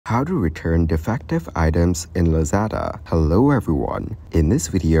How to return defective items in Lazada. Hello everyone. In this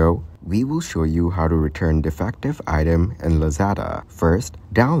video, we will show you how to return defective item in Lazada. First,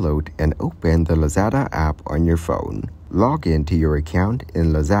 download and open the Lazada app on your phone. Log into your account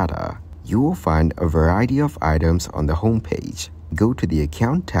in Lazada. You will find a variety of items on the home page. Go to the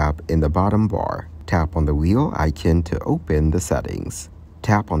Account tab in the bottom bar. Tap on the wheel icon to open the settings.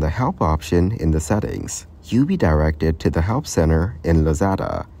 Tap on the Help option in the settings. You'll be directed to the Help Center in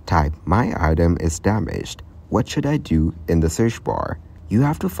Lazada. Type, "My item is damaged. What should I do?" in the search bar. You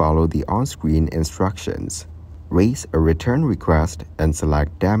have to follow the on-screen instructions. Raise a return request and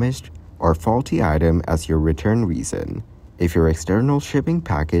select damaged or faulty item as your return reason. If your external shipping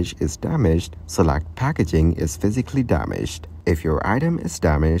package is damaged, select Packaging is physically damaged. If your item is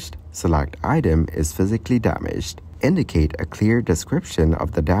damaged, select Item is physically damaged. Indicate a clear description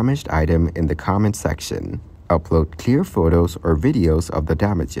of the damaged item in the comment section. Upload clear photos or videos of the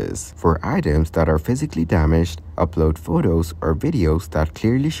damages. For items that are physically damaged, upload photos or videos that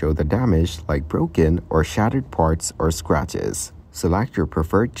clearly show the damage, like broken or shattered parts or scratches. Select your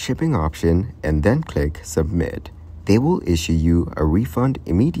preferred shipping option and then click Submit. They will issue you a refund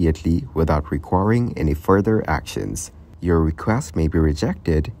immediately without requiring any further actions. Your request may be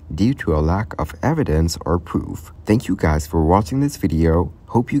rejected due to a lack of evidence or proof. Thank you guys for watching this video.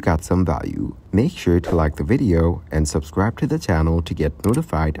 Hope you got some value. Make sure to like the video and subscribe to the channel to get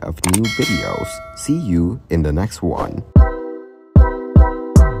notified of new videos. See you in the next one.